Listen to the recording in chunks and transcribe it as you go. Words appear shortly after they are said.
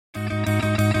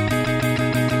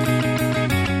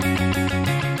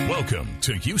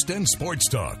to Houston Sports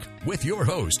Talk with your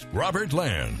host, Robert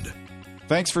Land.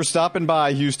 Thanks for stopping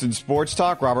by Houston Sports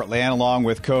Talk. Robert Land along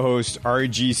with co-host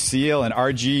RG Seal. And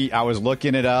RG, I was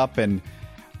looking it up, and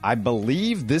I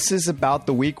believe this is about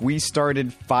the week we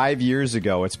started 5 years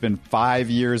ago. It's been 5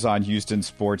 years on Houston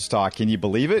Sports Talk. Can you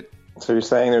believe it? So you're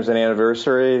saying there's an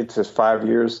anniversary? It's just 5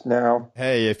 years now?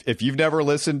 Hey, if you've never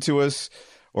listened to us,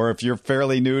 or if you're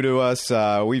fairly new to us,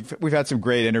 we've had some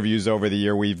great interviews over the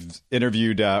year. We've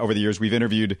interviewed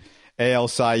AL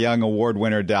Cy Young Award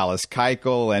winner Dallas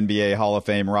Keuchel, NBA Hall of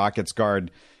Fame Rockets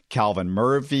guard Calvin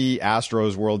Murphy,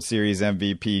 Astros World Series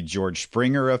MVP George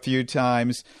Springer a few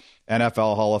times,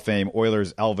 NFL Hall of Fame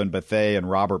Oilers Elvin Bethea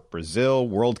and Robert Brazil,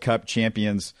 World Cup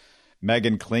champions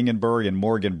Megan Klingenberg and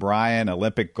Morgan Bryan,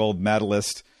 Olympic gold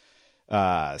medalist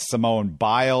Simone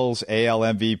Biles, AL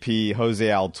MVP Jose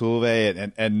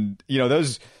Altuve, and you know,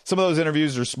 some of those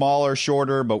interviews are smaller,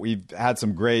 shorter, but we've had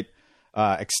some great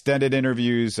extended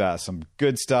interviews, some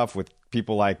good stuff with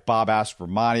people like Bob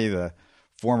Aspromonte, the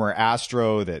former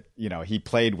Astro that, you know, he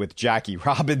played with Jackie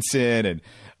Robinson, and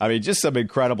I mean, just some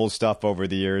incredible stuff over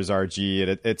the years, RG,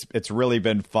 and it's really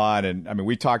been fun. And I mean,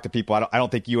 we talked to people I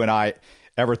don't think you and I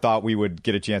ever thought we would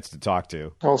get a chance to talk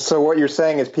to. Well, so what you're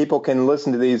saying is people can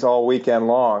listen to these all weekend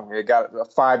long. You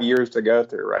got 5 years to go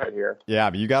through right here. Yeah,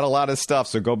 but you got a lot of stuff,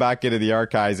 so go back into the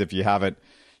archives if you haven't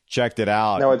checked it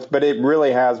out. No, but it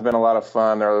really has been a lot of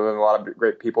fun. There have been a lot of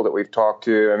great people that we've talked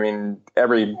to. I mean,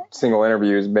 every single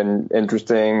interview has been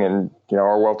interesting, and you know,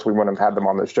 or else we wouldn't have had them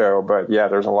on the show. But yeah,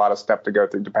 there's a lot of stuff to go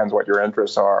through. Depends what your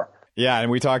interests are. Yeah,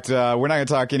 and we talked, we're not going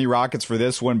to talk any Rockets for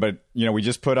this one, but, you know, we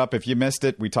just put up, if you missed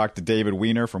it, we talked to David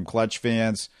Weiner from Clutch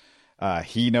Fans.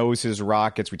 He knows his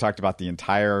Rockets. We talked about the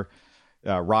entire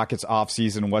Rockets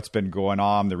offseason, what's been going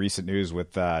on, the recent news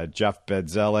with Jeff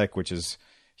Bzdelik, which is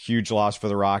huge loss for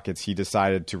the Rockets. He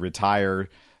decided to retire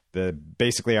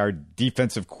basically our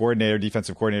defensive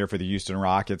coordinator for the Houston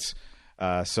Rockets.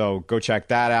 So go check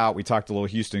that out. We talked a little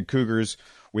Houston Cougars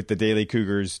with the Daily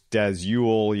Cougars, Des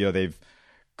Ewell. You know, they've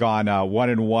gone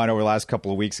 1-1 over the last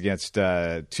couple of weeks against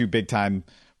two big-time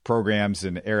programs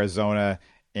in Arizona.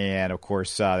 And, of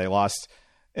course, they lost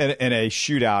in a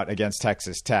shootout against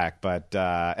Texas Tech. But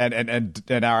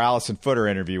and our Allison Footer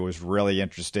interview was really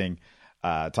interesting,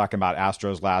 talking about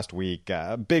Astros last week.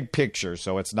 Big picture,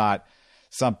 so it's not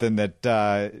something that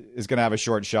is going to have a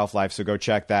short shelf life, so go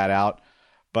check that out.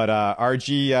 But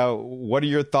RG, what are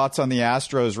your thoughts on the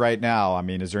Astros right now? I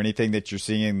mean, is there anything that you're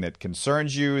seeing that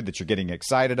concerns you, that you're getting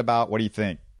excited about? What do you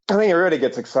think? I think everybody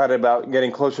gets excited about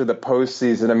getting closer to the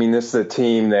postseason. I mean, this is a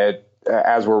team that,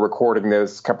 as we're recording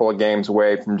this, a couple of games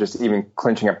away from just even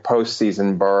clinching a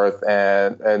postseason berth,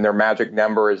 and their magic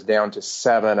number is down to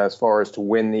 7 as far as to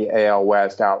win the AL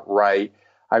West outright.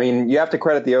 I mean, you have to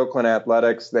credit the Oakland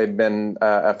Athletics. They've been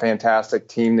a fantastic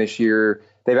team this year.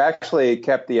 They've actually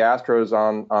kept the Astros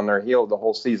on their heel the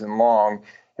whole season long.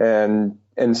 And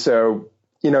so,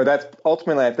 you know, that's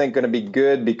ultimately, I think, going to be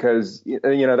good because, you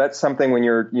know, that's something when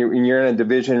you're in a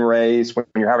division race, when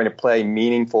you're having to play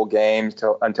meaningful games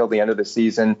until the end of the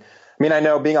season. I mean, I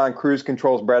know being on cruise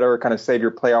control is better, kind of save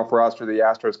your playoff roster. The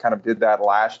Astros kind of did that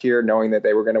last year, knowing that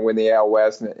they were going to win the AL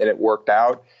West, and it worked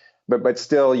out. But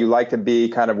still, you like to be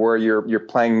kind of where you're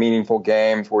playing meaningful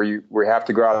games, where you have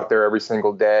to go out there every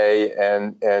single day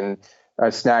and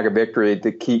snag a victory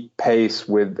to keep pace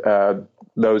with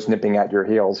those nipping at your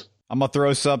heels. I'm going to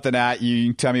throw something at you. You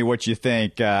can tell me what you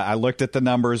think. I looked at the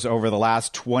numbers over the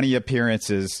last 20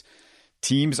 appearances.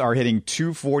 Teams are hitting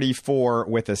 .244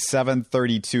 with a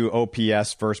 .732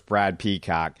 OPS versus Brad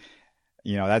Peacock.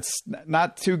 You know, that's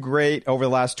not too great. Over the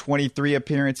last 23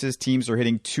 appearances, teams are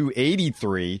hitting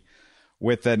 .283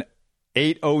 with an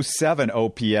 .807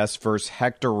 OPS versus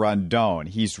Hector Rondon.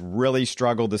 He's really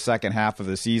struggled the second half of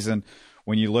the season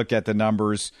when you look at the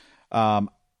numbers.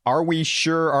 Are we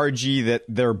sure, RG, that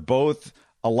they're both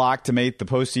a lock to make the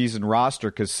postseason roster?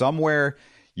 Because somewhere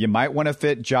you might want to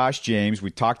fit Josh James.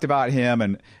 We talked about him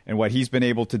and what he's been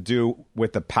able to do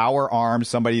with the power arm,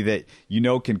 somebody that you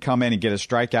know can come in and get a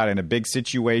strikeout in a big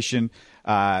situation.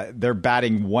 They're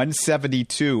batting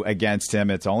 .172 against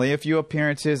him. It's only a few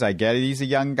appearances. I get it. He's a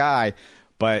young guy,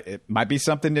 but it might be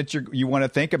something that you want to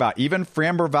think about. Even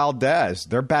Framber Valdez,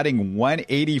 they're batting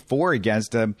 .184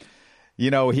 against him.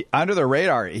 You know, under the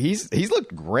radar, he's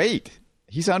looked great.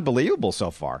 He's unbelievable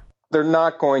so far. They're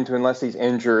not going to, unless he's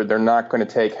injured, they're not going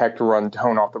to take Hector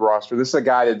Rondon off the roster. This is a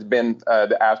guy that's been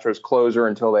the Astros closer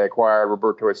until they acquired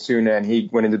Roberto Osuna, and he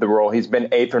went into the role. He's been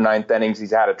 8th or 9th innings.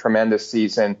 He's had a tremendous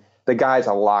season. The guy's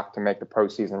a lock to make the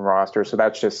postseason roster, so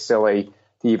that's just silly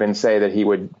to even say that he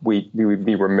would be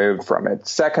removed from it.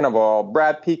 Second of all,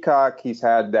 Brad Peacock, he's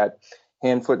had that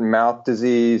hand, foot, and mouth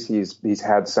disease. He's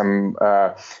had some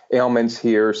ailments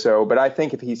here. So, but I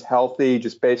think if he's healthy,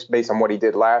 just based on what he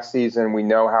did last season, we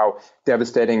know how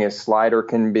devastating his slider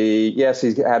can be. Yes,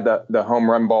 he's had the home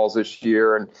run balls this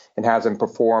year and hasn't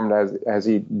performed as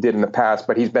he did in the past,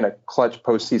 but he's been a clutch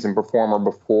postseason performer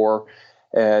before.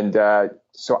 And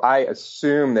so I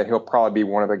assume that he'll probably be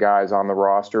one of the guys on the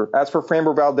roster. As for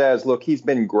Framber Valdez, look, he's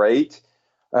been great.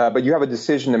 But you have a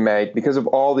decision to make because of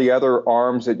all the other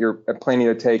arms that you're planning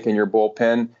to take in your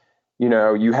bullpen. You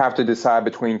know, you have to decide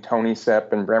between Tony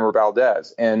Sepp and Framber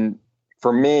Valdez. And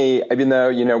for me, even though,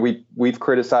 you know, we've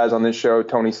criticized on this show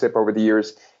Tony Sepp over the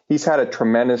years, he's had a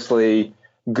tremendously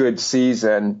good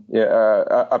season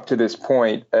up to this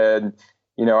point. And,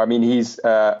 you know, I mean, his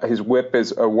whip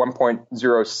is a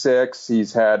 1.06.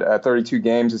 He's had 32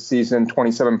 games this season,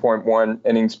 27.1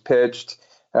 innings pitched.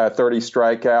 30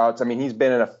 strikeouts. I mean, he's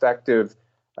been an effective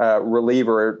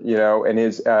reliever, you know, and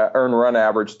his earned run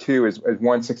average too is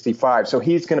 165. So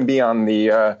he's going to be on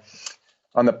the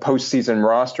postseason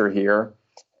roster here,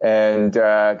 and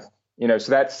you know,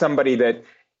 so that's somebody that,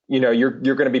 you know, you're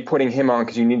going to be putting him on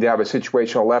because you need to have a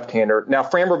situational left-hander. Now,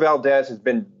 Framber Valdez has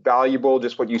been valuable,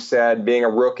 just what you said, being a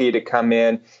rookie to come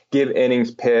in, give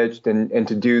innings pitched, and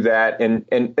to do that. And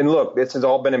look, this has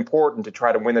all been important to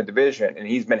try to win the division, and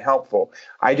he's been helpful.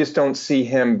 I just don't see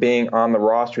him being on the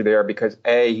roster there because,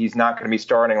 A, he's not going to be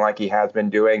starting like he has been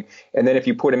doing. And then if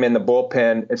you put him in the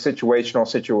bullpen,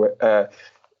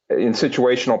 in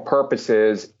situational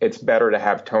purposes, it's better to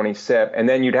have Tony Sepp. And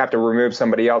then you'd have to remove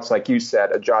somebody else, like you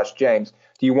said, a Josh James.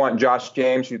 Do you want Josh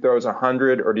James who throws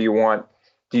 100, or do you want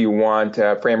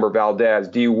Framber Valdez?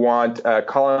 Do you want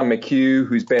Colin McHugh,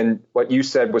 who's been what you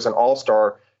said was an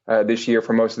all-star this year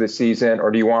for most of the season,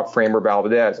 or do you want Framber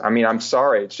Valdez? I mean, I'm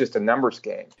sorry, it's just a numbers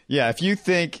game. Yeah, if you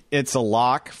think it's a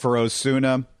lock for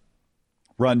Osuna,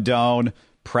 Rondon,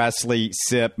 Presley,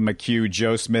 Sepp, McHugh,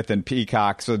 Joe Smith, and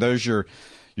Peacock, so those are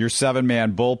your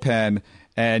seven-man bullpen,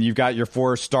 and you've got your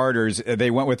four starters. They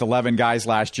went with 11 guys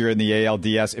last year in the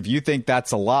ALDS. If you think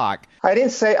that's a lock. I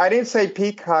didn't say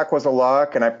Peacock was a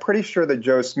lock, and I'm pretty sure that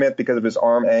Joe Smith, because of his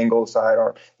arm angle,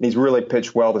 sidearm, and he's really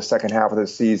pitched well the second half of the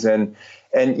season.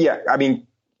 And, yeah, I mean,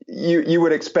 you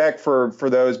would expect for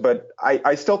those, but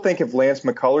I still think if Lance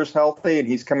McCullers healthy and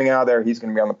he's coming out of there, he's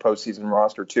going to be on the postseason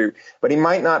roster too. But he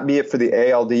might not be it for the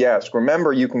ALDS.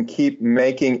 Remember, you can keep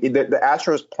making the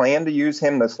Astros plan to use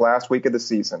him this last week of the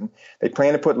season. They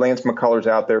plan to put Lance McCullers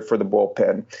out there for the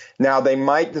bullpen. Now they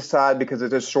might decide, because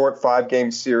it's a short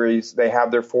 5-game series, they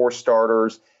have their 4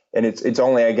 starters, and it's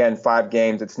only, again, 5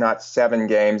 games. It's not 7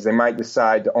 games. They might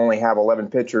decide to only have 11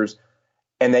 pitchers.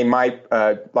 And they might,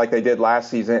 like they did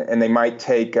last season, and they might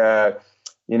take, Lance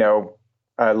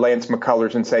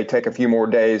McCullers and say, take a few more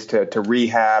days to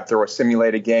rehab, throw a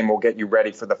simulated game, we'll get you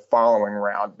ready for the following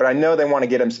round. But I know they want to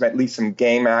get him at least some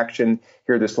game action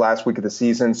here this last week of the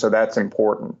season, so that's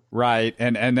important. Right,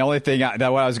 and the only thing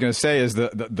that what I was going to say is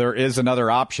there is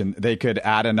another option. They could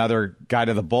add another guy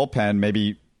to the bullpen,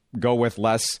 maybe go with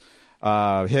less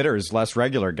hitters, less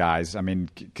regular guys. I mean,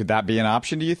 could that be an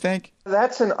option, do you think?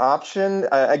 That's an option.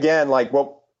 Again,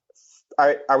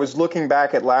 I was looking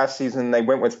back at last season. They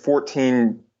went with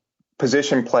 14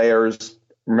 position players.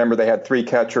 Remember, they had 3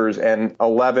 catchers and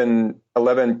 11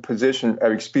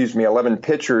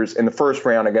 pitchers in the first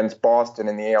round against Boston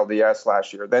in the ALDS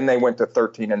last year. Then they went to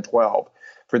 13 and 12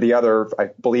 for the other, I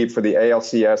believe, for the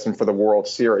ALCS and for the World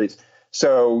Series.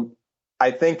 So I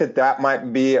think that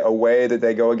might be a way that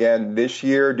they go again this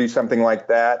year, do something like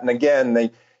that. And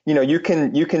again, you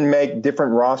can make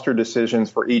different roster decisions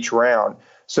for each round.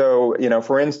 So,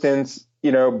 for instance,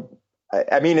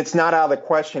 I mean, it's not out of the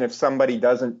question if somebody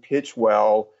doesn't pitch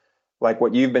well, like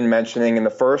what you've been mentioning in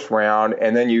the first round,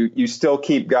 and then you still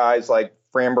keep guys like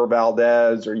Framber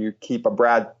Valdez, or you keep a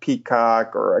Brad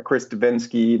Peacock or a Chris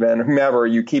Davinsky, even whomever,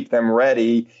 you keep them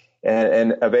ready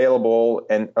and available,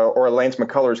 or Lance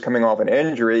McCullers coming off an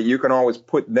injury, you can always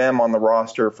put them on the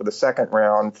roster for the second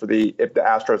round if the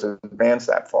Astros advance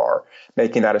that far,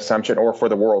 making that assumption, or for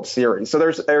the World Series. So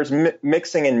there's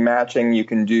mixing and matching you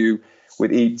can do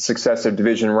with each successive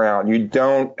division round. You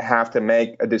don't have to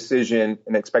make a decision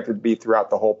and expect it to be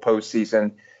throughout the whole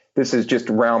postseason. This is just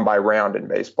round by round in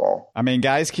baseball. I mean,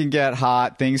 guys can get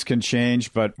hot, things can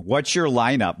change, but what's your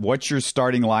lineup? What's your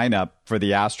starting lineup for the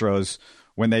Astros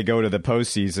when they go to the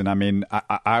postseason? I mean,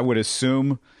 I would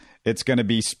assume it's going to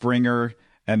be Springer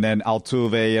and then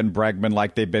Altuve and Bregman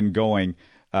like they've been going.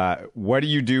 What do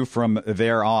you do from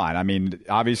there on? I mean,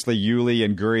 obviously Yuli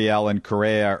and Gurriel and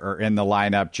Correa are in the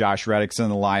lineup. Josh Reddick's in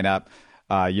the lineup.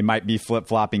 You might be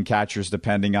flip-flopping catchers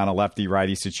depending on a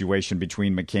lefty-righty situation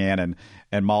between McCann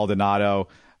and Maldonado.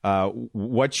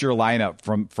 What's your lineup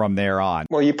from there on?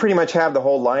 Well, you pretty much have the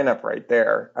whole lineup right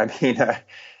there. I mean,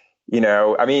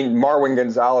 Marwin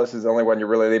Gonzalez is the only one you're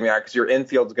really leaving out because your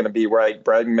infield's going to be right.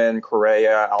 Bregman,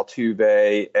 Correa,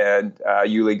 Altuve, and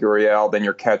Yuli Gurriel. Then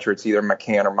your catcher, it's either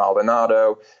McCann or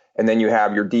Maldonado. And then you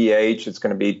have your DH. It's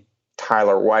going to be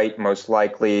Tyler White, most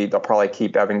likely. They'll probably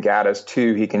keep Evan Gattis,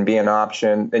 too. He can be an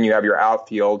option. Then you have your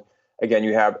outfield. Again,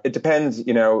 it depends,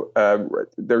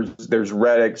 there's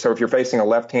Reddick. So if you're facing a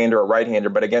left-hander or right-hander,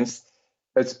 but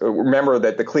remember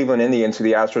that the Cleveland Indians, who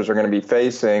the Astros are going to be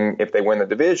facing if they win the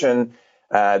division,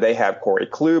 they have Corey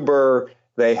Kluber.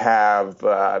 They have,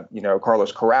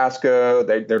 Carlos Carrasco.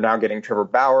 They're now getting Trevor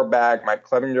Bauer back, Mike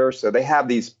Clevenger. So they have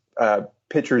these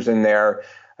pitchers in there.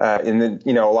 And then,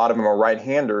 a lot of them are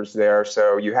right-handers there.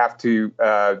 So you have to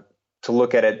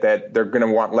look at it that they're going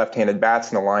to want left-handed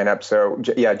bats in the lineup. So,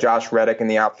 yeah, Josh Reddick in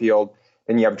the outfield.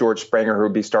 Then you have George Springer, who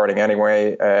would be starting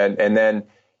anyway. And then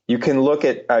you can look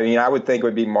at, I would think it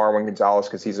would be Marwin Gonzalez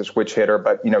because he's a switch hitter.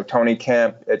 But, Tony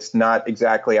Kemp, it's not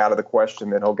exactly out of the question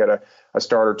that he'll get a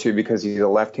start or two because he's a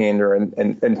left-hander.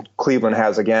 And Cleveland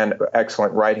has, again,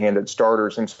 excellent right-handed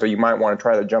starters. And so you might want to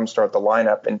try to jumpstart the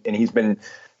lineup. And he's been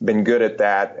good at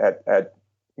that, at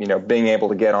being able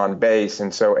to get on base.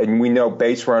 And we know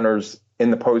base runners in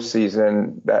the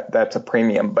postseason, that's a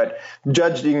premium. But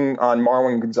judging on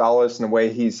Marwin Gonzalez and the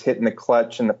way he's hitting the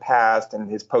clutch in the past and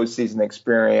his postseason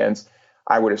experience,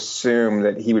 I would assume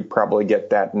that he would probably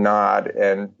get that nod.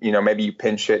 And, maybe you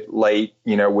pinch it late,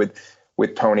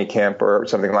 with Tony Kemp or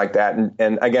something like that.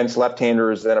 And against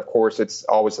left-handers, then, of course, it's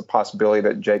always a possibility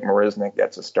that Jake Marisnick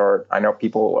gets a start. I know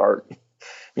people are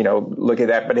look at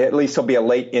that, but at least he'll be a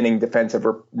late inning defensive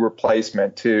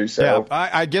replacement too. So yeah,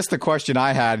 I guess the question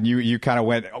I had, and you kind of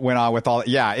went on with all.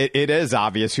 Yeah, it is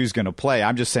obvious who's going to play.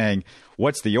 I'm just saying,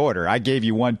 what's the order? I gave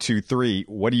you 1, 2, 3.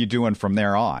 What are you doing from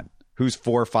there on? Who's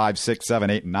 4, 5, 6, 7,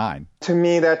 8, and 9? To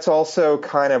me, that's also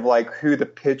kind of like who the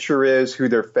pitcher is, who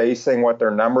they're facing, what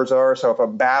their numbers are. So if a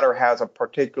batter has a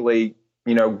particularly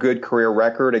good career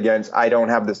record against, I don't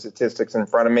have the statistics in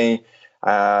front of me.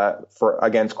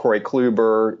 Against Corey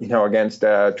Kluber, against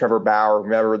Trevor Bauer,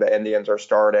 whomever the Indians are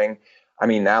starting. I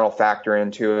mean, that'll factor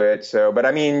into it. So, but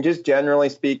I mean, just generally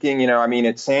speaking,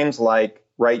 it seems like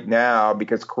right now,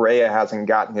 because Correa hasn't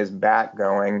gotten his bat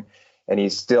going and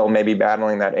he's still maybe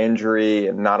battling that injury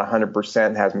and not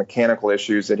 100%, has mechanical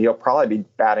issues, that he'll probably be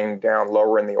batting down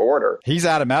lower in the order. He's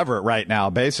Adam Everett right now,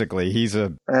 basically. He's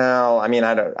a... Well, I mean,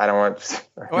 I don't want...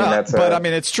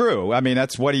 it's true. I mean,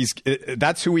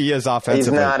 that's who he is offensively.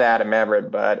 He's not Adam Everett,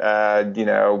 but,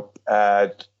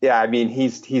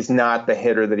 he's not the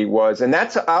hitter that he was. And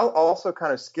that's also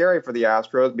kind of scary for the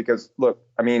Astros because, look,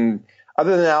 I mean...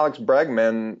 Other than Alex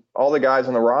Bregman, all the guys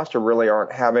on the roster really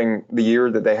aren't having the year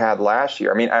that they had last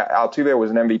year. I mean, Altuve was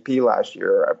an MVP last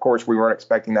year. Of course, we weren't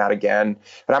expecting that again.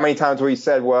 But how many times we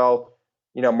said, well,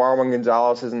 Marwin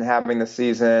Gonzalez isn't having the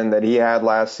season that he had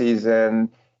last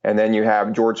season. And then you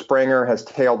have George Springer has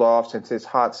tailed off since his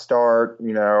hot start,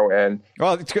 and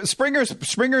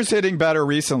Springer's hitting better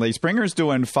recently. Springer's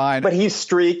doing fine, but he's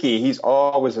streaky. He's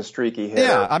always a streaky hitter.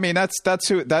 Yeah, I mean that's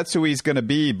who he's going to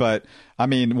be. But I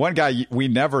mean, one guy we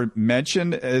never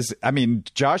mentioned is,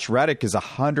 Josh Reddick is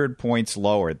 100 points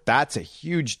lower. That's a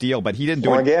huge deal. But he didn't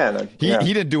do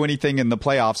he didn't do anything in the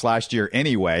playoffs last year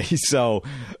anyway. So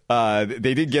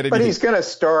they did get it. But he's going to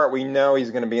start. We know he's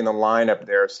going to be in the lineup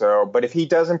there. So, but if he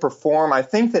doesn't perform, I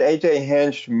think that AJ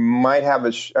Hinch might have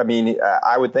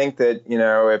I would think that,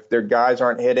 if their guys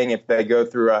aren't hitting, if they go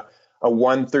through a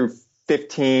 1 through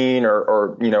 15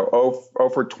 or 0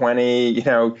 for 20,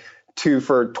 2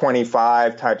 for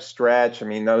 25 type stretch. I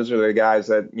mean, those are the guys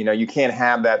that, you can't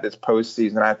have that this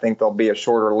postseason. I think there'll be a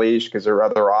shorter leash because there are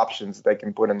other options that they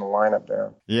can put in the lineup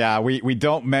there. Yeah, we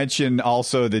don't mention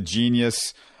also the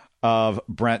genius of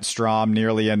Brent Strom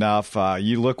nearly enough.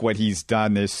 You look what he's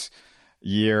done this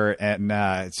year, and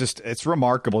it's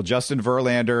remarkable. Justin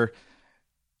Verlander,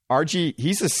 RG,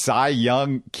 he's a Cy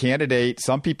Young candidate.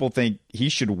 Some people think he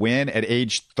should win at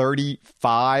age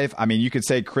 35. I mean, you could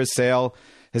say Chris Sale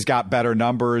has got better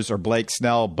numbers or Blake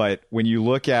Snell, but when you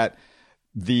look at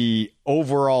the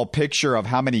overall picture of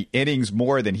how many innings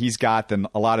more than he's got than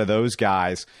a lot of those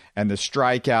guys and the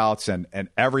strikeouts and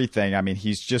everything, I mean,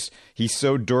 he's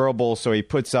so durable. So he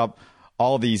puts up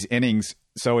all these innings.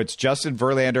 So it's Justin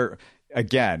Verlander.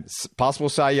 Again, possible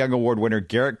Cy Young Award winner,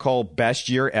 Garrett Cole, best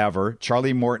year ever.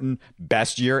 Charlie Morton,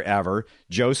 best year ever.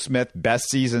 Joe Smith, best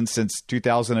season since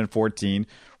 2014.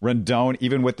 Rendon,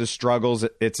 even with the struggles,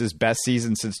 it's his best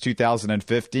season since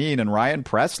 2015. And Ryan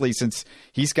Presley, since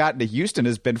he's gotten to Houston,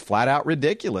 has been flat out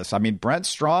ridiculous. I mean, Brent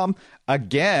Strom,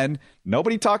 again,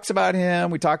 nobody talks about him.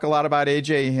 We talk a lot about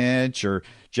AJ Hinch or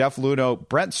Jeff Luhnow.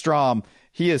 Brent Strom,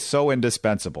 he is so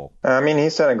indispensable. I mean,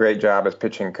 he's done a great job as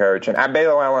pitching coach. And I want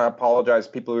to apologize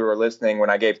to people who were listening when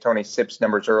I gave Tony Sipp's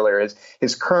numbers earlier.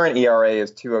 His current ERA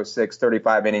is 2.06,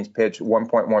 35 innings pitched,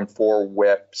 1.14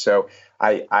 whip. So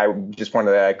I just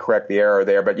wanted to correct the error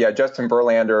there. But yeah, Justin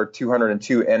Verlander,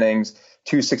 202 innings,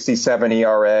 2.67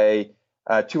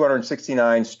 ERA,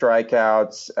 269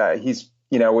 strikeouts. He's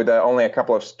with only a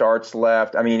couple of starts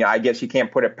left. I mean, I guess you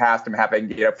can't put it past him having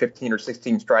 15 or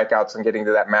 16 strikeouts and getting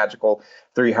to that magical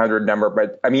 300 number.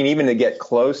 But I mean, even to get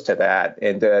close to that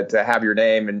and to have your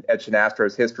name and etch in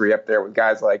Astros history up there with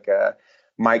guys like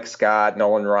Mike Scott,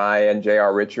 Nolan Ryan,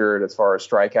 J.R. Richard, as far as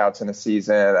strikeouts in a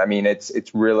season, I mean, it's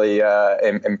really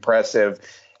impressive.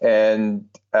 And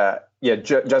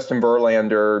Justin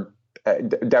Verlander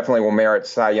definitely will merit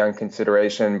Cy Young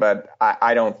consideration, but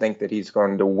I don't think that he's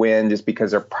going to win just because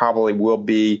there probably will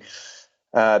be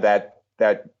that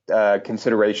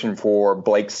consideration for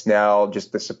Blake Snell,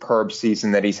 just the superb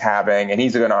season that he's having. And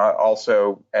he's going to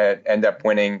also end up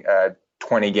winning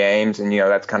 20 games. And,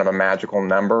 that's kind of a magical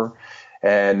number.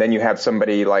 And then you have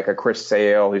somebody like a Chris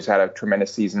Sale, who's had a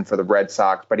tremendous season for the Red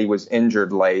Sox, but he was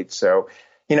injured late. So,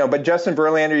 but Justin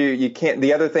Verlander, you can't.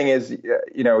 The other thing is,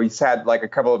 he's had like a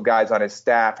couple of guys on his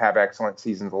staff have excellent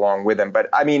seasons along with him. But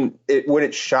I mean, would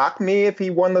it shock me if he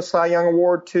won the Cy Young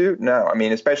Award too? No, I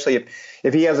mean, especially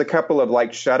if he has a couple of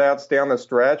like shutouts down the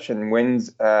stretch and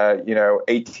wins,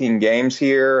 18 games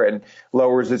here and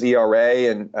lowers his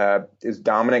ERA and is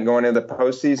dominant going into the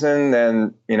postseason,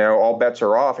 then all bets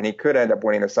are off, and he could end up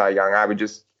winning the Cy Young. I would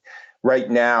just right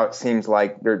now it seems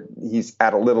like he's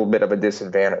at a little bit of a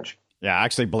disadvantage. Yeah,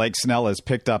 actually, Blake Snell has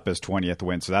picked up his 20th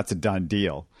win, so that's a done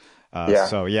deal.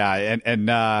 So, yeah, and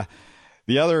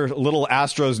the other little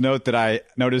Astros note that I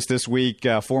noticed this week,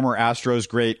 former Astros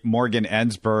great Morgan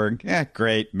Ensberg,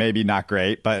 great, maybe not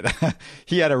great, but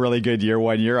he had a really good year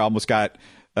one year, almost got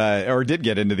or did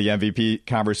get into the MVP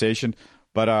conversation.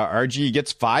 But RG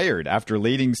gets fired after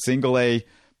leading Single-A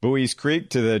Buies Creek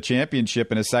to the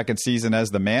championship in his second season as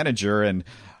the manager. And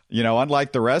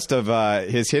unlike the rest of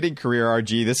his hitting career,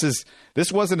 RG,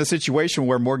 this wasn't a situation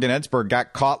where Morgan Ensberg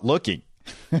got caught looking.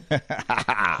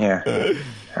 Yeah.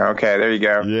 Okay, there you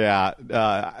go. Yeah.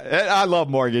 I love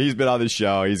Morgan. He's been on the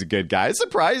show. He's a good guy. It's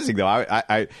surprising, though.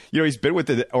 I he's been with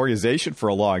the organization for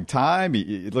a long time.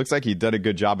 It looks like he did a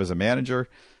good job as a manager.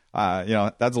 That's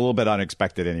a little bit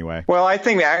unexpected anyway. Well, I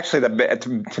think actually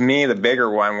to me, the bigger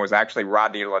one was actually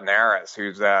Rodney Linares,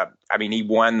 who's, he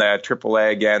won the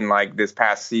AAA again, like this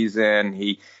past season.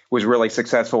 He was really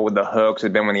successful with the Hooks,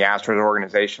 had been with the Astros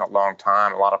organization a long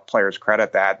time. A lot of players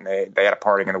credit that, and they had a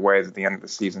parting of the ways at the end of the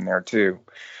season there too.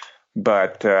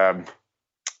 But,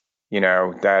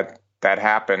 that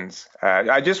happens.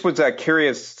 I just was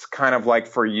curious, kind of like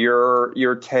for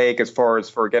your take as far as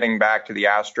for getting back to the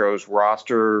Astros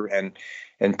roster and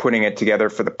putting it together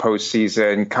for the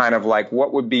postseason. Kind of like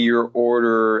what would be your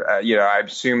order? I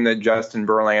assume that Justin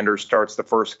Verlander starts the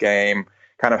first game.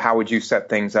 Kind of how would you set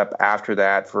things up after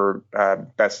that for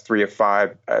best 3 of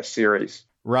 5 series?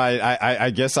 Right.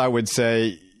 I guess I would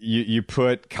say you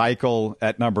put Keuchel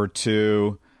at number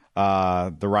 2.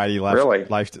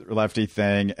 The lefty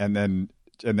thing, and then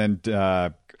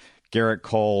Garrett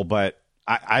Cole. But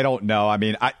I don't know. I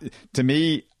mean, I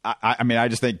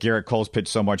just think Garrett Cole's pitched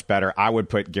so much better. I would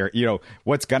put Garrett.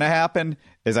 What's going to happen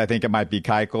is I think it might be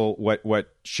Keuchel.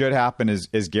 What should happen is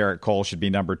Garrett Cole should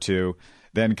be number 2,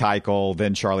 then Keuchel,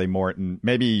 then Charlie Morton.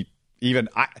 Maybe even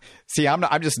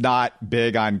I'm just not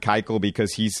big on Keuchel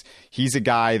because he's a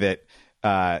guy that.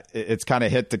 It's kind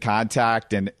of hit to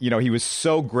contact, and he was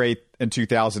so great in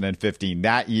 2015.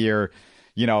 That year,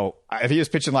 if he was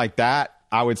pitching like that,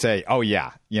 I would say, oh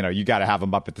yeah, you got to have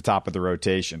him up at the top of the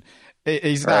rotation.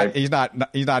 He's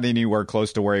not anywhere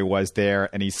close to where he was there,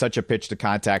 and he's such a pitch to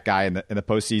contact guy in the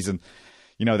postseason.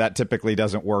 That typically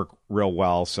doesn't work real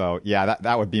well. So yeah,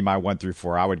 that would be my 1 through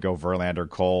 4. I would go Verlander,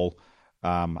 Cole.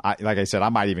 Like I said, I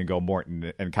might even go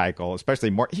Morton and Keuchel,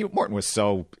 especially Morton was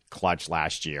so clutch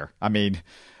last year. I mean,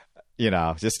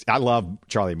 I love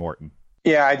Charlie Morton.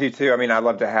 Yeah, I do too. I mean, I'd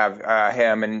love to have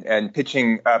him and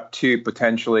pitching up to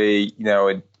potentially,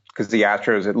 because the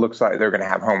Astros, it looks like they're going to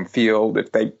have home field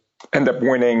if they end up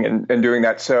winning and doing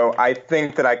that. So I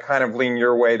think that I kind of lean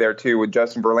your way there too with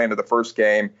Justin Verlander the first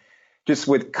game. Just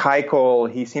with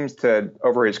Keuchel, he seems to,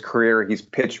 over his career, he's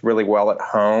pitched really well at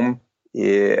home.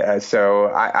 Yeah,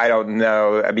 so I don't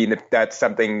know. I mean, if that's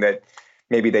something that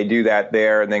maybe they do that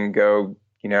there and then go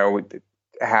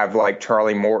have like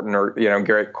Charlie Morton or,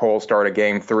 Garrett Cole start a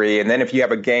game 3. And then if you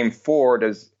have a game 4,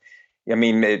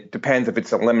 it depends if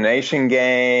it's an elimination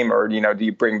game or, do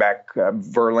you bring back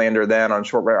Verlander then on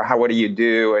short? What do you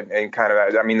do? And kind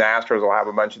of, the Astros will have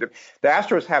a bunch of the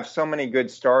Astros have so many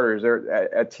good starters. They're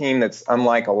a team that's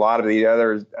unlike a lot of the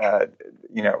others,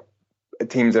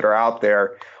 teams that are out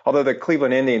there. Although the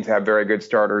Cleveland Indians have very good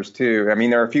starters too.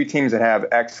 There are a few teams that have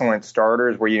excellent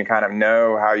starters where you kind of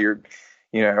know how you're,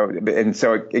 and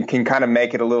so it can kind of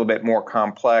make it a little bit more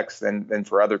complex than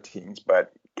for other teams.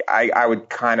 But I would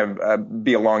kind of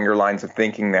be along your lines of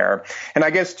thinking there. And I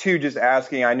guess, too, just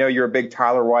asking, I know you're a big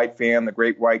Tyler White fan, the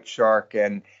great white shark,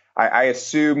 and I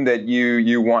assume that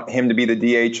you want him to be the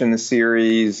DH in the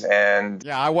series. And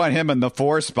yeah, I want him in the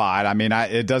 4 spot.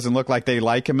 It doesn't look like they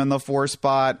like him in the 4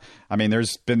 spot.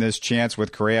 There's been this chance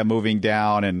with Correa moving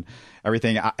down and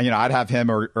everything. I'd have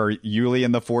him or Yuli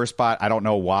in the 4 spot. I don't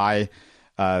know why.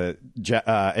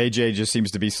 AJ just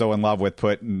seems to be so in love with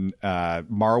putting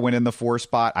Marwin in the 4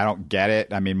 spot. I don't get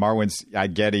it. I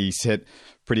get he's hit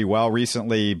pretty well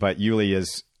recently, but Yuli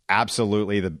is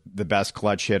absolutely the best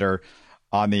clutch hitter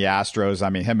on the Astros.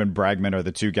 Him and Bregman are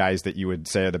the 2 guys that you would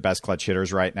say are the best clutch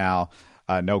hitters right now.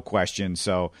 No question.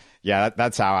 So, yeah,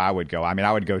 that's how I would go.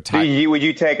 I would go tight. Would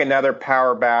you take another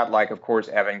power bat, like, of course,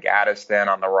 Evan Gattis then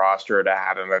on the roster to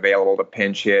have him available to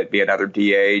pinch hit, be another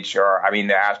DH? Or,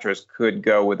 the Astros could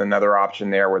go with another option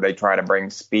there where they try to bring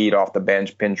speed off the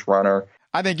bench, pinch runner.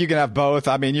 I think you can have both.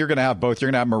 You're going to have both.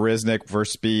 You're going to have Marisnick for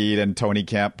speed, and Tony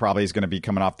Kemp probably is going to be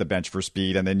coming off the bench for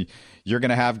speed. And then you're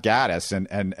going to have Gattis.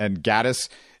 And Gattis,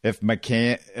 if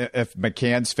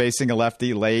McCann's facing a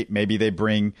lefty late, maybe they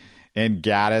bring in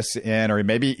Gattis in, or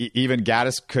maybe even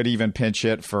Gattis could even pinch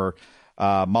hit for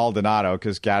Maldonado,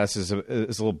 because Gattis is a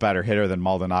little better hitter than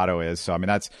Maldonado is. So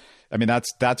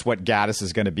that's what Gattis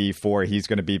is going to be for. He's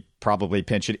going to be probably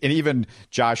pinch hit, and even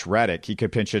Josh Reddick, he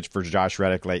could pinch hit for Josh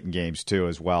Reddick late in games too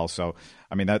as well. So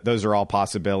those are all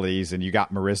possibilities, and you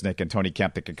got Marisnick and Tony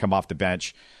Kemp that could come off the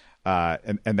bench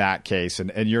in that case.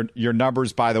 And your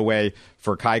numbers, by the way,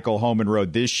 for Keuchel home and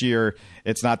road this year,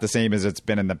 it's not the same as it's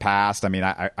been in the past.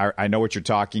 I know what you're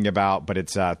talking about, but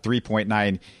it's a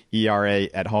 3.9 ERA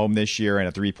at home this year and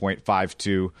a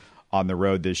 3.52 on the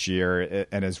road this year.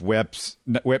 And his whip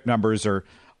numbers are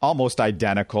almost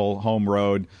identical home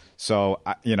road. So,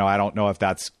 I don't know if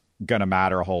that's going to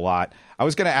matter a whole lot. I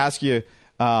was going to ask you,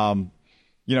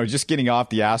 just getting off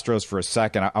the Astros for a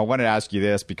second, I wanted to ask you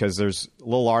this because there's a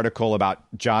little article about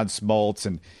John Smoltz,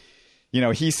 and,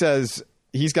 he says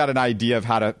he's got an idea of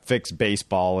how to fix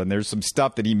baseball, and there's some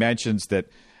stuff that he mentions that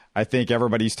I think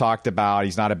everybody's talked about.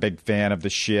 He's not a big fan of the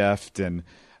shift and,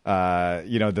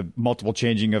 the multiple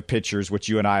changing of pitchers, which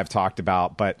you and I have talked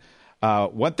about. But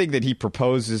one thing that he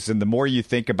proposes, and the more you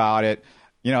think about it,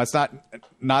 it's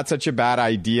not such a bad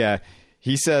idea.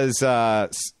 He says,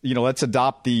 let's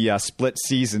adopt the split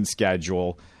season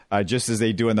schedule, just as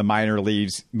they do in the minor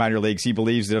leagues. He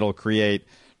believes that it'll create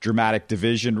dramatic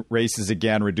division races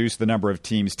again, reduce the number of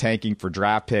teams tanking for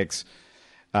draft picks.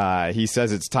 He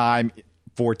says it's time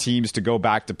for teams to go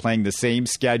back to playing the same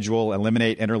schedule,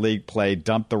 eliminate interleague play,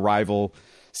 dump the rival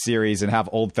series, and have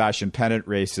old-fashioned pennant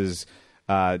races,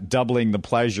 doubling the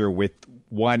pleasure with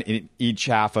one in each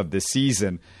half of the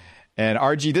season. And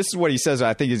RG, this is what he says.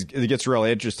 I think it gets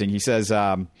really interesting. He says,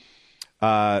 the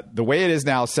way it is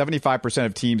now, 75%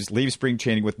 of teams leave spring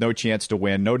training with no chance to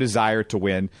win, no desire to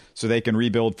win, so they can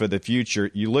rebuild for the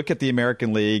future. You look at the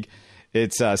American League,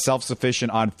 it's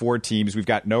self-sufficient on 4 teams. We've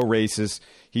got no races.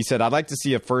 He said, I'd like to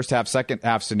see a first half, second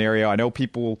half scenario. I know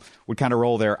people would kind of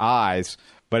roll their eyes,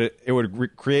 but it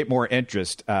would create more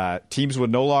interest. Teams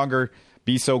would no longer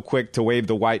be so quick to wave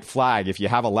the white flag. If you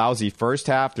have a lousy first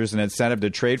half, there's an incentive to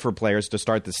trade for players to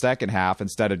start the second half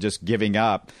instead of just giving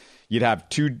up. You'd have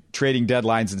 2 trading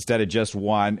deadlines instead of just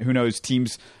 1. Who knows?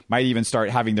 Teams might even start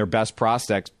having their best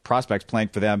prospects playing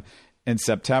for them in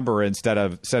September instead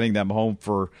of sending them home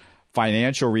for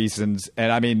financial reasons.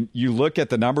 And you look at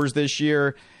the numbers this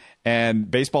year, and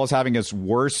baseball is having its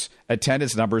worst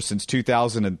attendance numbers since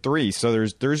 2003. So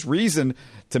there's reason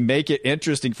to make it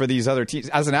interesting for these other teams.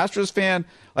 As an Astros fan,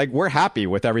 we're happy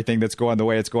with everything that's going the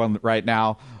way it's going right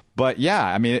now. But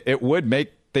yeah, it would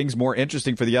make things more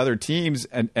interesting for the other teams,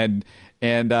 and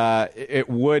it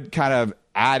would kind of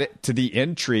add it to the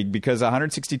intrigue, because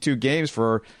 162 games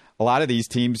for a lot of these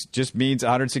teams just means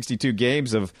 162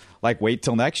 games of wait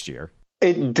till next year.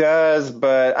 It does,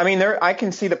 but I mean, I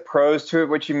can see the pros to it,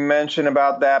 which you mentioned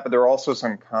about that, but there are also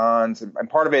some cons. And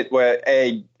part of it,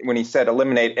 when he said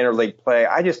eliminate interleague play,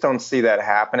 I just don't see that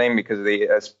happening because of the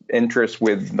interest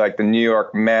with like the New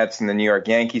York Mets and the New York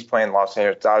Yankees playing Los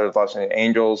Angeles Dodgers, Los Angeles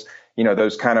Angels,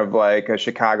 those kind of like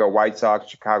Chicago White Sox,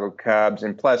 Chicago Cubs,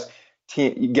 and plus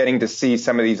getting to see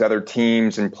some of these other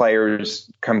teams and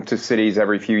players come to cities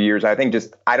every few years. I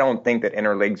don't think that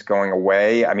interleague's going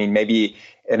away. I mean, maybe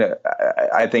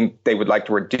I think they would like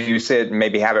to reduce it and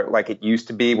maybe have it like it used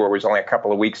to be, where it was only a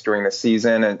couple of weeks during the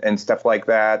season and stuff like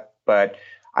that. But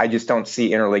I just don't see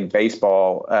interleague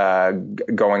baseball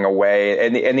going away.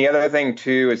 And the other thing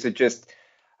too is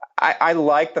I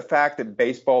like the fact that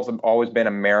baseball's always been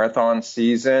a marathon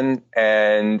season,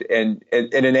 and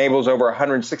it enables over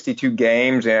 162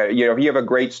 games. If you have a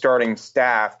great starting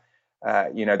staff,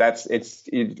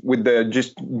 with the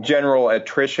just general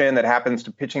attrition that happens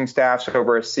to pitching staffs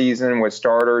over a season with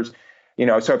starters.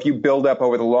 So if you build up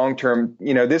over the long term,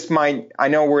 I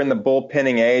know we're in the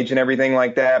bullpenning age and everything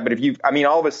like that, but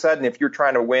all of a sudden, if you're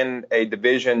trying to win a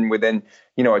division within,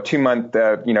 a 2-month,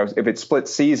 if it's split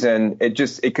season,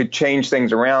 it could change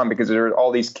things around because there are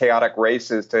all these chaotic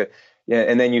races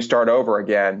and then you start over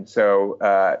again. So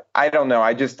I don't know.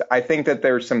 I think that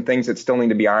there's some things that still need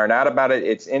to be ironed out about it.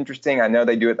 It's interesting. I know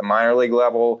they do it at the minor league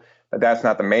level, but that's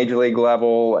not the major league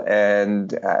level.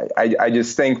 And I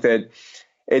just think that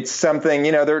it's something,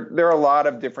 there are a lot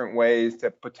of different ways to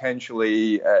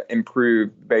potentially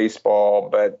improve baseball,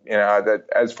 but that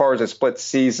as far as a split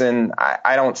season,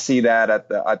 I don't see that at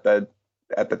the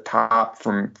top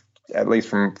at least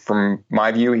from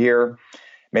my view here.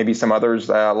 Maybe some others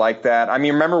like that. I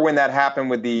mean, remember when that happened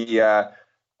with the other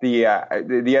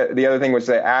thing was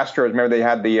the Astros. Remember they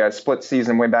had the split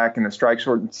season way back in the strike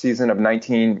shortened season of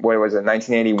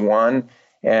 1981,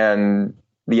 and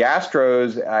the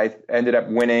Astros ended up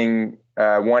winning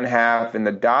one half, and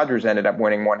the Dodgers ended up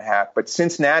winning one half. But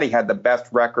Cincinnati had the best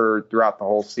record throughout the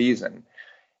whole season,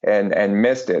 and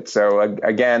missed it. So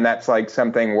again, that's like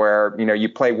something where you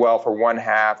play well for one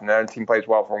half, and the other team plays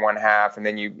well for one half, and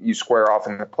then you square off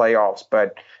in the playoffs.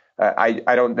 But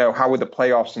I don't know how would the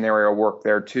playoff scenario work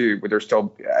there too. Would there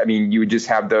still? I mean, you would just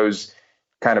have those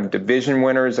kind of division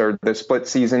winners, or the split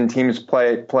season teams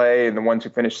play, and the ones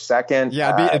who finish second.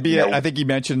 Yeah, it'd be I think he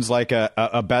mentions like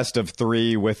a best of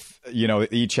three with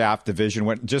each half division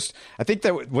win. I think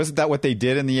that wasn't that what they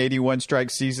did in the 81 strike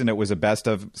season. It was a best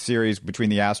of series between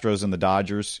the Astros and the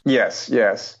Dodgers. Yes.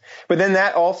 But then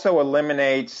that also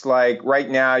eliminates, like right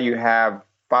now you have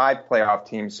 5 playoff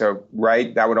teams. So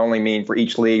that would only mean for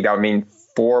each league that would mean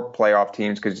 4 playoff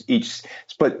teams, because each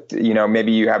split,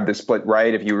 maybe you have the split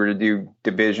right if you were to do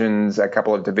divisions, a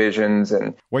couple of divisions.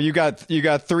 And well, you got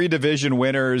 3 division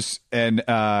winners, and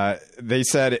they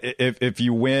said if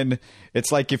you win,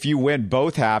 it's like if you win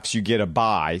both halves, you get a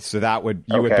bye, so that would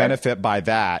benefit by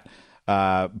that.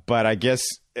 But I guess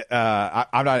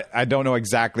I don't know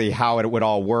exactly how it would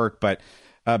all work, but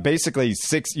basically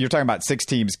you're talking about 6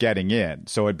 teams getting in,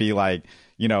 so it'd be like.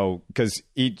 Because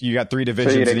you got 3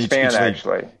 divisions so in each league.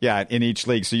 Actually. Yeah, in each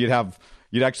league. So you'd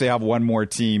actually have one more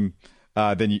team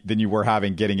than you were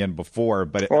having getting in before.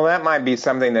 But that might be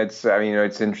something that's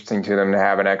it's interesting to them to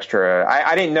have an extra.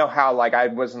 I didn't know how. Like I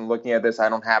wasn't looking at this. I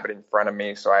don't have it in front of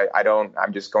me, so I don't.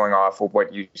 I'm just going off of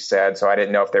what you said. So I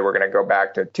didn't know if they were going to go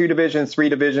back to 2 divisions, 3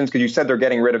 divisions, because you said they're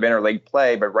getting rid of interleague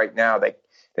play, but right now they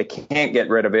can't get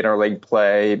rid of interleague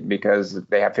play because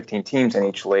they have 15 teams in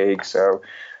each league. So.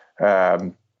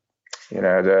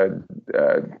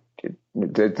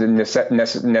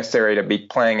 Necessary to be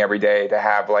playing every day to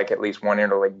have like at least one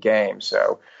interleague game.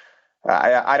 So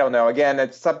I don't know. Again,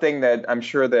 it's something that I'm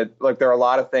sure that there are a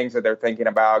lot of things that they're thinking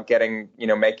about getting,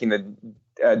 making the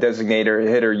designated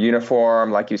hitter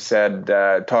uniform, like you said,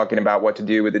 talking about what to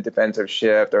do with the defensive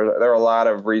shift. There are a lot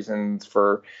of reasons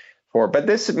but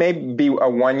this may be a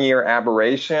 1-year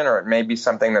aberration, or it may be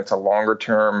something that's a longer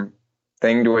term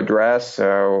thing to address.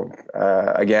 So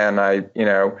again,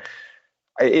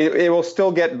 it will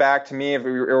still get back to me if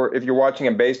you're watching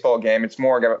a baseball game. It's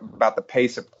more about the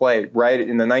pace of play, right?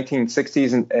 In the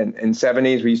 1960s and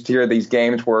 70s, we used to hear these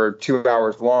games were 2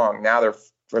 hours long. Now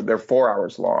they're 4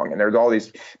 hours long, and there's all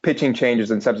these pitching changes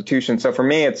and substitutions. So for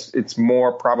me, it's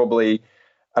more probably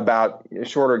about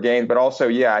shorter games, but also,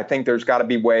 I think there's got to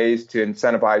be ways to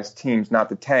incentivize teams not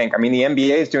to tank. I mean, the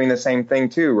NBA is doing the same thing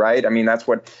too, right? I mean, that's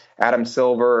what Adam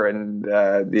Silver and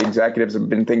the executives have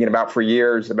been thinking about for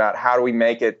years, about how do we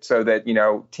make it so that,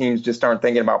 teams just aren't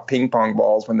thinking about ping pong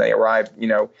balls when they arrive,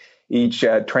 each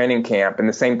training camp. And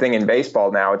the same thing in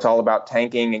baseball now. It's all about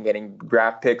tanking and getting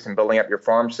draft picks and building up your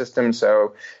farm system.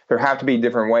 So there have to be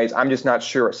different ways. I'm just not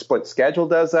sure a split schedule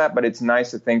does that, but it's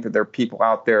nice to think that there are people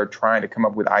out there trying to come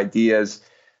up with ideas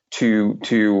to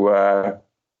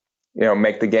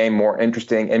make the game more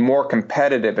interesting and more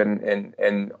competitive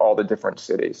in all the different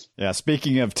cities. Yeah.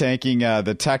 Speaking of tanking,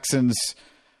 the Texans,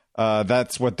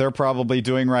 that's what they're probably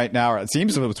doing right now. It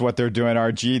seems it's what they're doing.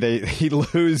 RG, they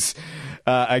lose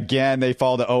again. They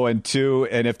fall to 0-2,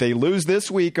 and if they lose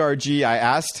this week, RG, I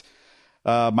asked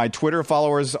my Twitter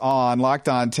followers on Locked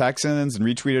On Texans and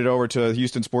retweeted over to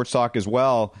Houston Sports Talk as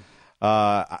well.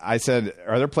 I said,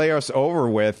 "Are their playoffs over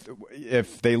with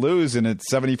if they lose?" And it's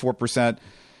 74%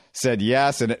 said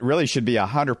yes, and it really should be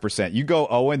 100%. You go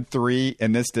 0-3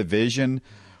 in this division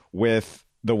with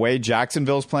the way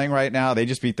Jacksonville's playing right now. They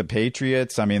just beat the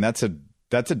Patriots. I mean, that's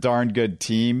a darn good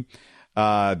team.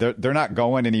 They're not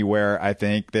going anywhere. I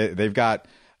think they've got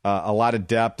a lot of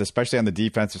depth, especially on the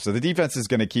defense. So the defense is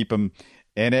going to keep them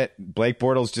in it. Blake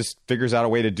Bortles just figures out a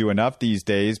way to do enough these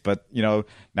days. But now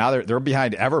they're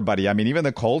behind everybody. I mean, even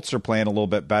the Colts are playing a little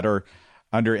bit better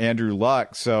under Andrew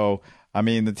Luck. So I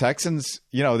mean, the Texans,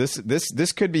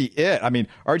 this could be it. I mean,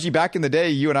 RG, back in the day,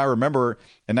 you and I remember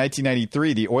in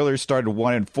 1993, the Oilers started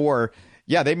 1-4.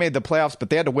 Yeah, they made the playoffs, but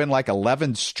they had to win like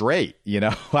 11 straight. I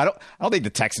don't think the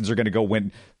Texans are going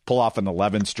to pull off an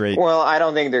 11 straight. Well, I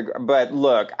don't think but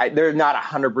look, they're not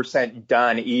 100%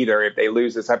 done either. If they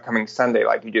lose this upcoming Sunday,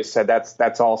 like you just said,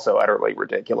 that's also utterly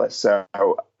ridiculous. So,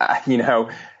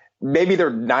 maybe they're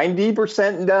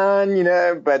 90%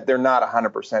 done, but they're not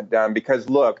 100% done because,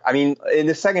 look, I mean, in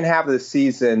the second half of the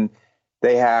season,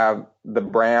 they have the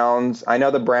Browns. I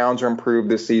know the Browns are improved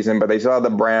this season, but they still have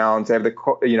the Browns. They have the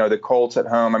Colts at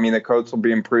home. I mean, the Colts will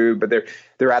be improved, but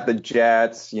they're at the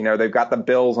Jets. They've got the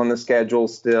Bills on the schedule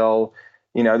still.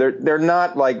 They're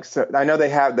not like, I know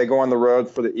they go on the road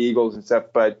for the Eagles and stuff,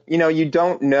 but you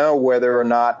don't know whether or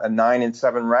not a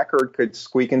 9-7 record could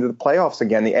squeak into the playoffs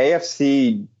again. The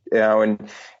AFC,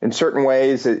 in certain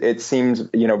ways, it seems,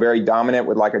 very dominant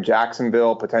with like a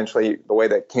Jacksonville, potentially the way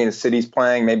that Kansas City's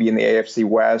playing, maybe in the AFC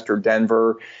West or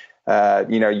Denver.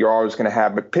 You're always going to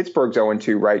have, but Pittsburgh's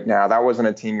 0-2 right now. That wasn't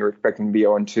a team you were expecting to be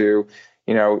 0-2.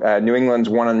 New England's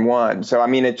 1-1. So, I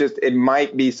mean, it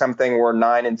might be something where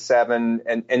 9-7,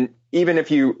 and even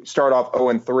if you start off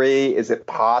 0-3, is it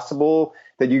possible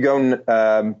that you go,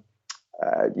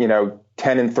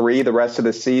 10-3 the rest of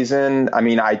the season? I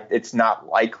mean, it's not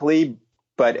likely,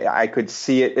 but I could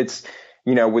see it. It's,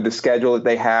 with the schedule that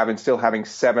they have and still having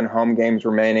 7 home games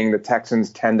remaining, the Texans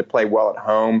tend to play well at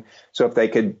home. So if they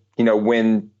could,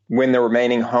 win the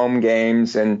remaining home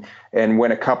games and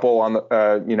win a couple on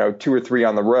the, 2 or 3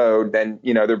 on the road, then,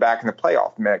 they're back in the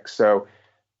playoff mix. So,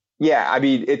 yeah, I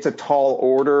mean, it's a tall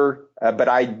order, but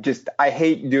I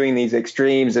hate doing these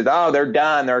extremes that, they're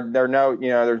done. They're no,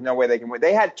 there's no way they can win.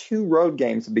 They had 2 road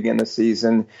games to begin the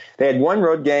season. They had 1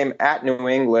 road game at New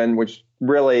England, which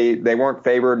really they weren't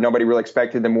favored. Nobody really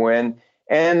expected them to win.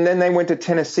 And then they went to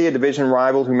Tennessee, a division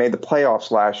rival who made the playoffs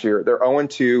last year. They're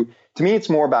 0-2. To me, it's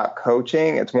more about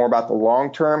coaching. It's more about the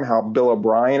long term, how Bill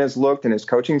O'Brien has looked and his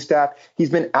coaching staff. He's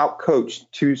been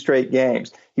outcoached 2 straight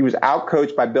games. He was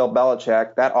outcoached by Bill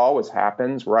Belichick. That always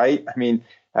happens, right? I mean,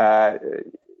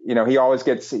 he always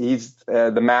he's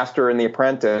the master and the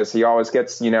apprentice. He always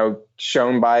gets,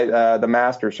 shown up by the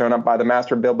master,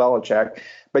 Bill Belichick.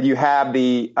 But you have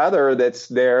the other that's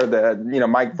there,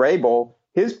 Mike Vrabel,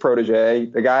 his protege,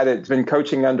 the guy that's been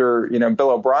coaching under,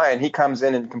 Bill O'Brien. He comes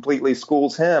in and completely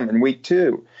schools him in week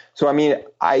 2. So, I mean,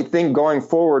 I think going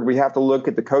forward, we have to look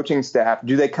at the coaching staff.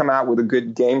 Do they come out with a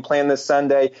good game plan this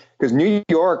Sunday? Because New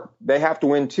York, they have to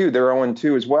win too. They're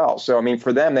 0-2 as well. So, I mean,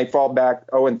 for them, they fall back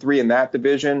 0-3 in that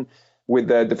division with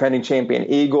the defending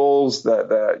champion Eagles.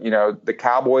 The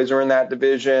Cowboys are in that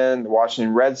division. The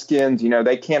Washington Redskins,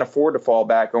 they can't afford to fall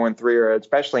back 0-3, or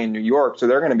especially in New York. So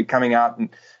they're going to be coming out and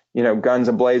guns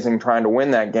a-blazing trying to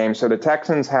win that game. So the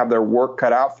Texans have their work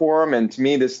cut out for them. And to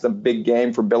me, this is the big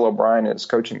game for Bill O'Brien and his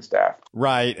coaching staff.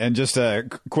 Right. And just a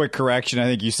quick correction. I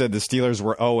think you said the Steelers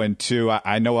were 0-2.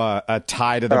 I know a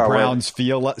tie to the Browns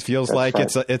feels That's like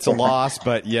right. it's a loss,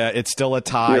 but yeah, it's still a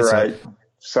tie. You're right.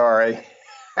 Sorry.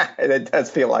 It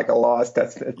does feel like a loss,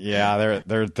 doesn't it? Yeah,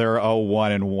 they're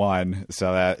 0-1-1.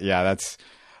 So that's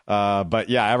but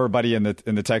yeah, everybody in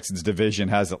the Texans division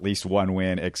has at least 1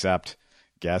 win except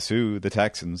guess who? The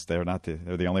Texans. They're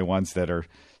the only ones that are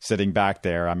sitting back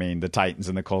there. I mean, the Titans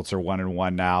and the Colts are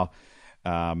 1-1 now.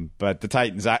 But the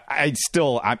Titans, I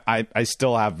still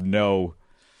have no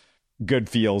good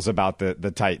feels about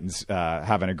the Titans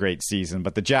having a great season.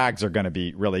 But the Jags are going to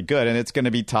be really good, and it's going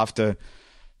to be tough to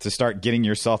to start getting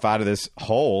yourself out of this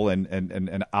hole.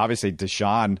 And obviously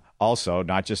Deshaun also,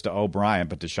 not just to O'Brien,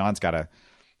 but Deshaun's got to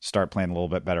start playing a little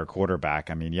bit better quarterback.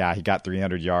 I mean, yeah, he got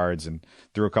 300 yards and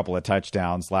threw a couple of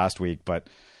touchdowns last week, but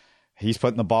he's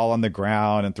putting the ball on the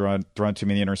ground and throwing too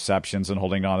many interceptions and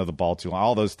holding on to the ball too long.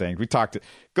 All those things.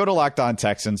 Go to Locked On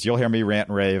Texans. You'll hear me rant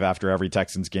and rave after every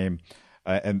Texans game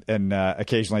and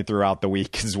occasionally throughout the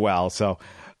week as well. So,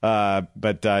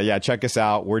 yeah, check us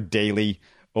out. We're daily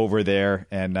over there,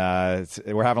 and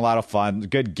we're having a lot of fun.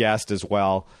 Good guest as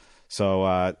well.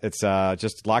 So it's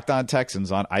just Locked On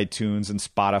Texans on iTunes and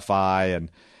Spotify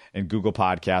and Google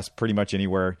Podcasts, pretty much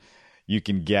anywhere you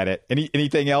can get it.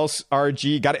 Anything else,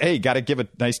 RG? Got to give a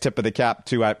nice tip of the cap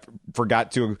to. I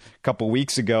forgot to a couple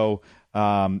weeks ago,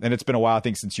 and it's been a while, I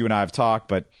think, since you and I have talked.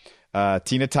 But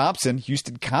Tina Thompson,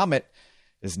 Houston Comet,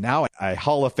 is now a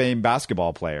Hall of Fame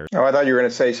basketball player. Oh, I thought you were going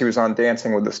to say she was on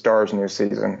Dancing with the Stars new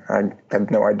season. I have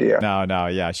no idea. No,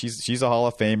 yeah, she's a Hall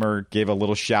of Famer. Gave a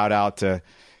little shout out to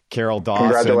Carol Dawson.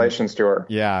 Congratulations to her.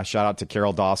 Yeah, shout out to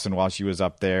Carol Dawson while she was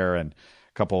up there, and a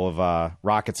couple of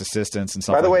Rockets assistants and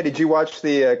stuff. By the way, did you watch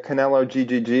the Canelo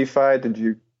GGG fight? Did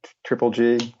you Triple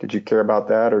G? Did you care about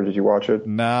that, or did you watch it?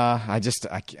 Nah,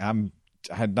 I'm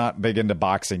not big into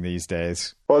boxing these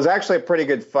days. Well, it was actually a pretty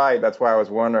good fight. That's why I was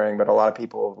wondering. But a lot of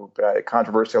people,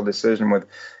 controversial decision with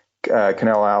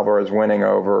Canelo Alvarez winning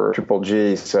over Triple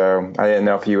G. So I didn't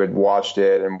know if you had watched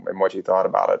it and what you thought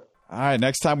about it. All right,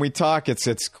 next time we talk, it's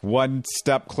one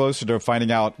step closer to finding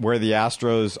out where the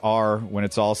Astros are when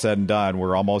it's all said and done.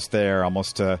 We're almost there,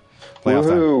 almost to playoff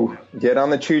time. Get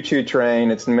on the choo-choo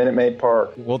train. It's in Minute Maid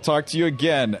Park. We'll talk to you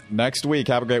again next week.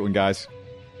 Have a great one, guys.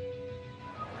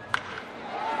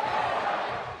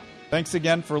 Thanks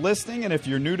again for listening, and if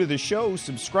you're new to the show,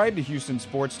 subscribe to Houston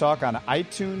Sports Talk on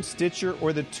iTunes, Stitcher,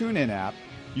 or the TuneIn app.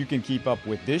 You can keep up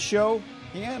with this show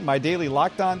and my daily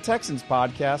Locked On Texans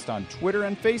podcast on Twitter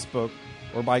and Facebook,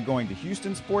 or by going to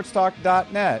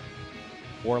HoustonSportsTalk.net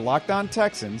or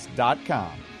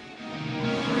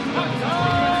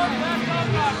LockedOnTexans.com.